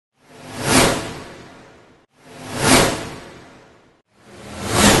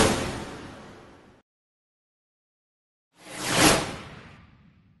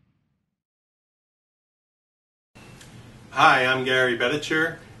Hi, I'm Gary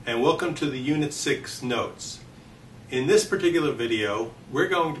Boetticher, and welcome to the Unit 6 notes. In this particular video, we're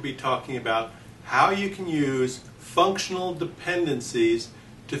going to be talking about how you can use functional dependencies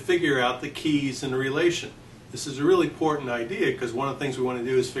to figure out the keys in a relation. This is a really important idea because one of the things we want to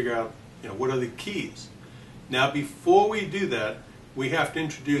do is figure out, what are the keys. Now, before we do that, we have to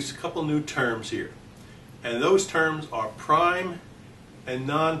introduce a couple new terms here. And those terms are prime and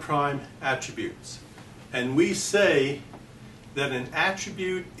non-prime attributes. And we say that an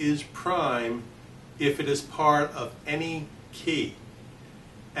attribute is prime if it is part of any key.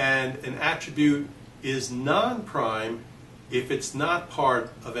 And an attribute is non-prime if it's not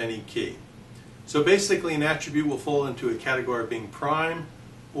part of any key. So basically an attribute will fall into a category of being prime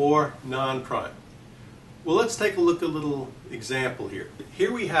or non-prime. Well, let's take a look at a little example here.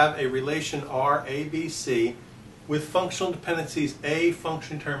 Here we have a relation R, A, B, C with functional dependencies A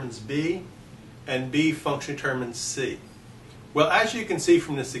function determines B and B function determines C. Well, as you can see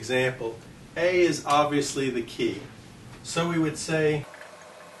from this example, A is obviously the key. So we would say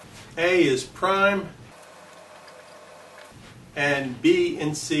A is prime and B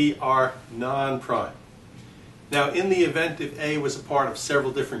and C are non-prime. Now, in the event if A was a part of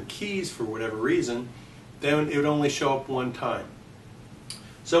several different keys for whatever reason, then it would only show up one time.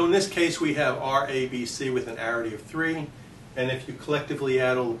 So in this case, we have R, A, B, C with an arity of 3, and if you collectively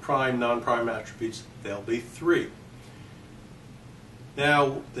add all the prime, non-prime attributes, they'll be 3.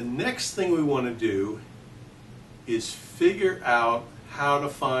 Now, the next thing we want to do is figure out how to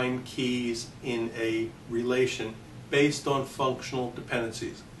find keys in a relation based on functional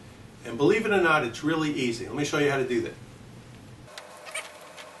dependencies. And believe it or not, it's really easy. Let me show you how to do that.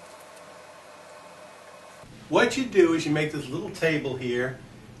 What you do is you make this little table here.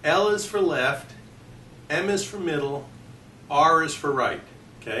 L is for left, M is for middle, R is for right.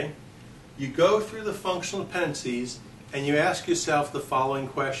 Okay? You go through the functional dependencies and you ask yourself the following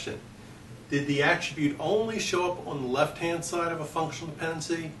question. Did the attribute only show up on the left-hand side of a functional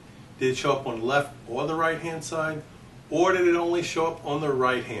dependency? Did it show up on the left or the right-hand side? Or did it only show up on the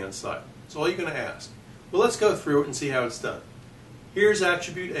right-hand side? That's all you're going to ask. Well, let's go through it and see how it's done. Here's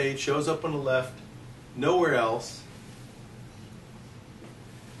attribute A. It shows up on the left, nowhere else.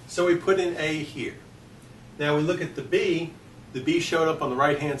 So we put in A here. Now we look at the B. The B showed up on the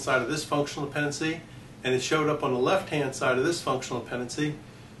right-hand side of this functional dependency, and it showed up on the left-hand side of this functional dependency.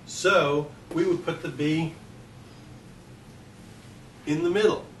 So we would put the B in the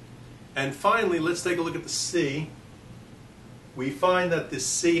middle. And finally, let's take a look at the C. We find that the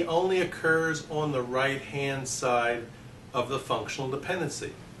C only occurs on the right-hand side of the functional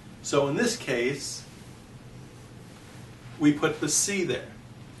dependency. So in this case, we put the C there.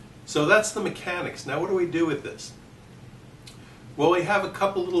 So that's the mechanics. Now what do we do with this? Well, we have a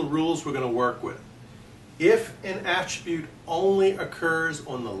couple little rules we're going to work with. If an attribute only occurs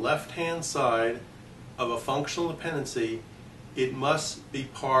on the left-hand side of a functional dependency, it must be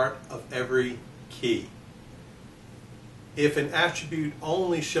part of every key. If an attribute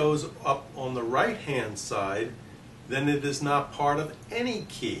only shows up on the right-hand side, then it is not part of any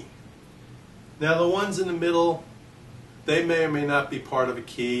key. Now the ones in the middle, they may or may not be part of a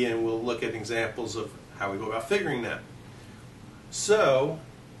key, and we'll look at examples of how we go about figuring that. So,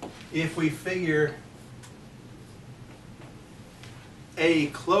 if we figure A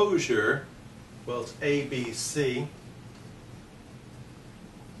closure, well, it's A, B, C,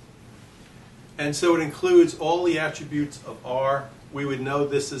 and so it includes all the attributes of R, we would know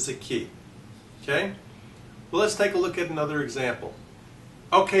this is a key. Okay? Well, let's take a look at another example.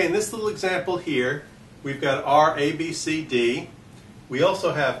 Okay, in this little example here, we've got R, A, B, C, D. We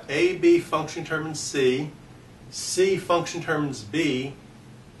also have A, B function determines C, C function determines B,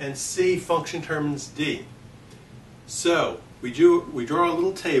 and C function determines D. So, we draw a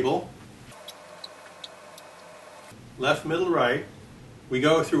little table, left, middle, right. We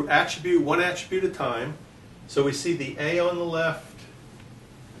go through one attribute at a time. So we see the A on the left.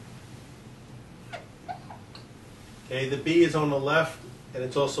 Okay, the B is on the left, and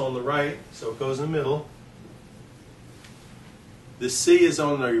it's also on the right, so it goes in the middle. The C is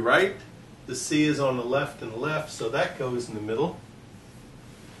on the right, the C is on the left and the left, so that goes in the middle.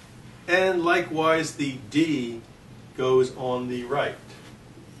 And likewise, the D goes on the right.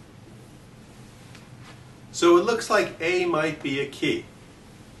 So it looks like A might be a key.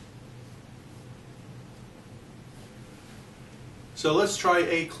 So let's try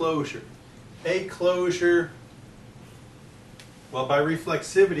A closure. A closure, well, by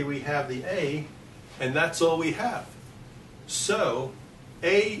reflexivity we have the A, and that's all we have. So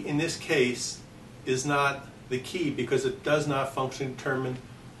A in this case is not the key because it does not functionally determine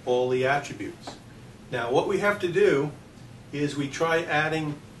all the attributes. Now what we have to do is we try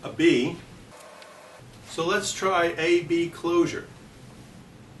adding a B. So let's try A-B closure.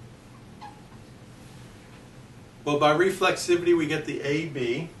 Well, by reflexivity we get the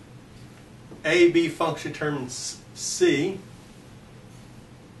A-B. A-B function determines C.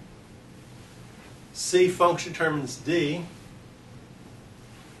 C function determines D.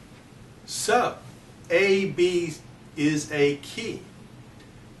 So, A-B is a key.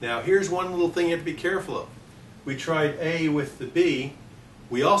 Now here's one little thing you have to be careful of. We tried A with the B.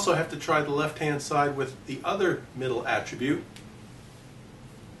 We also have to try the left-hand side with the other middle attribute.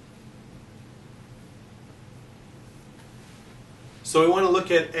 So we want to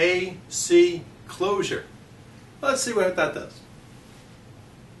look at A-C closure. Let's see what that does.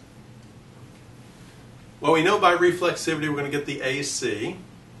 Well, we know by reflexivity we're going to get the AC.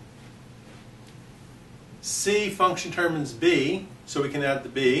 C function determines B, so we can add the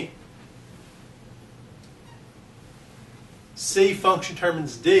B. C function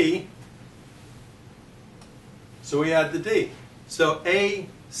determines D, so we add the D. So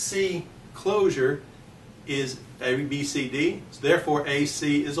AC closure is A, B, C, D, so therefore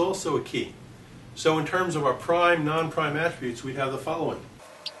AC is also a key. So in terms of our prime, non-prime attributes, we have the following.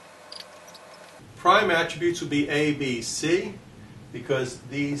 Prime attributes would be A, B, C, because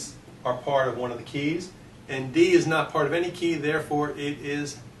these are part of one of the keys, and D is not part of any key, therefore it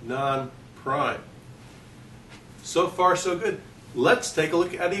is non-prime. So far so good. Let's take a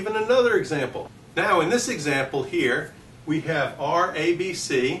look at even another example. Now in this example here, we have R, A, B,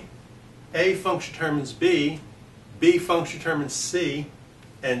 C, A function determines B, B function determines C,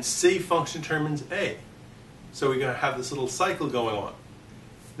 and C function determines A. So we're going to have this little cycle going on.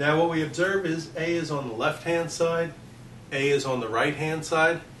 Now what we observe is A is on the left-hand side, A is on the right-hand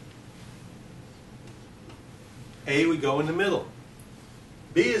side. A would go in the middle.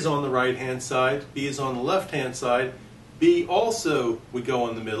 B is on the right-hand side, B is on the left-hand side, B also would go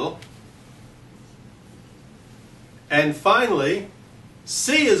in the middle. And finally,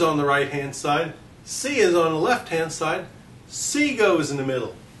 C is on the right-hand side, C is on the left-hand side, C goes in the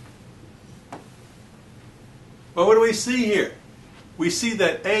middle. Well, what do we see here? We see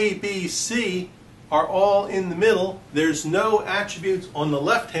that A, B, C are all in the middle. There's no attributes on the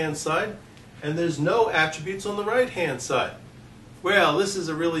left-hand side, and there's no attributes on the right-hand side. Well, this is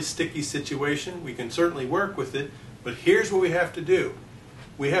a really sticky situation. We can certainly work with it, but here's what we have to do.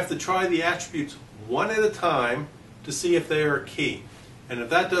 We have to try the attributes one at a time to see if they are a key. And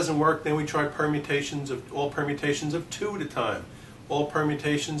if that doesn't work, then we try all permutations of 2 at a time, all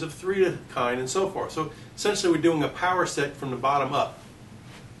permutations of 3 at a kind, and so forth. So essentially we're doing a power set from the bottom up.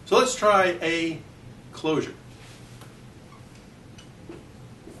 So let's try A closure.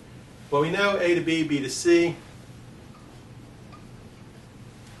 Well, we know A to B, B to C.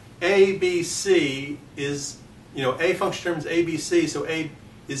 A, B, C is, A function determines A, B, C, so A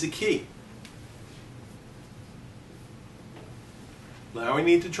is a key. Now we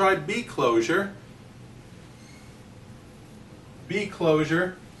need to try B closure. B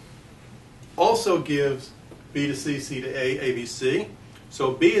closure also gives B to C, C to A, A, B, C.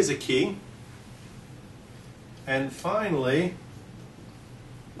 So B is a key. And finally,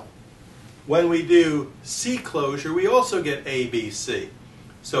 when we do C closure, we also get A, B, C.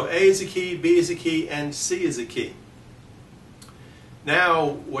 So A is a key, B is a key, and C is a key. Now,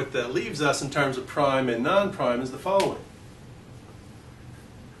 what that leaves us in terms of prime and non-prime is the following.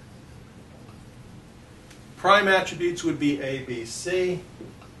 Prime attributes would be A, B, C.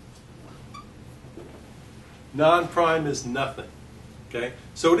 Non-prime is nothing. Okay?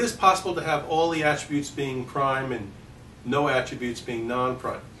 So it is possible to have all the attributes being prime and no attributes being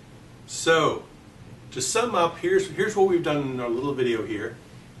non-prime. So, to sum up, here's what we've done in our little video here.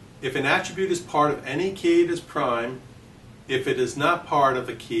 If an attribute is part of any key, it is prime. If it is not part of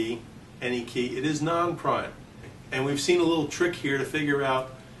a key, any key, it is non-prime. And we've seen a little trick here to figure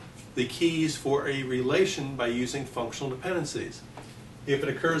out the keys for a relation by using functional dependencies. If it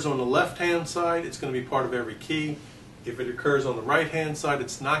occurs on the left-hand side, it's going to be part of every key. If it occurs on the right-hand side,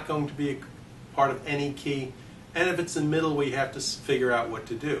 it's not going to be a part of any key. And if it's in the middle, we have to figure out what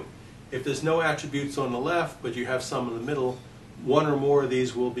to do. If there's no attributes on the left, but you have some in the middle, one or more of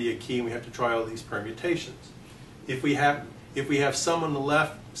these will be a key, and we have to try all these permutations. If we have some on the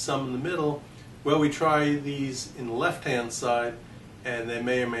left, some in the middle, well, we try these in the left-hand side, and they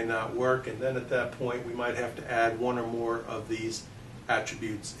may or may not work, and then at that point we might have to add one or more of these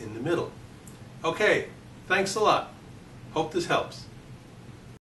attributes in the middle. Okay, thanks a lot. Hope this helps.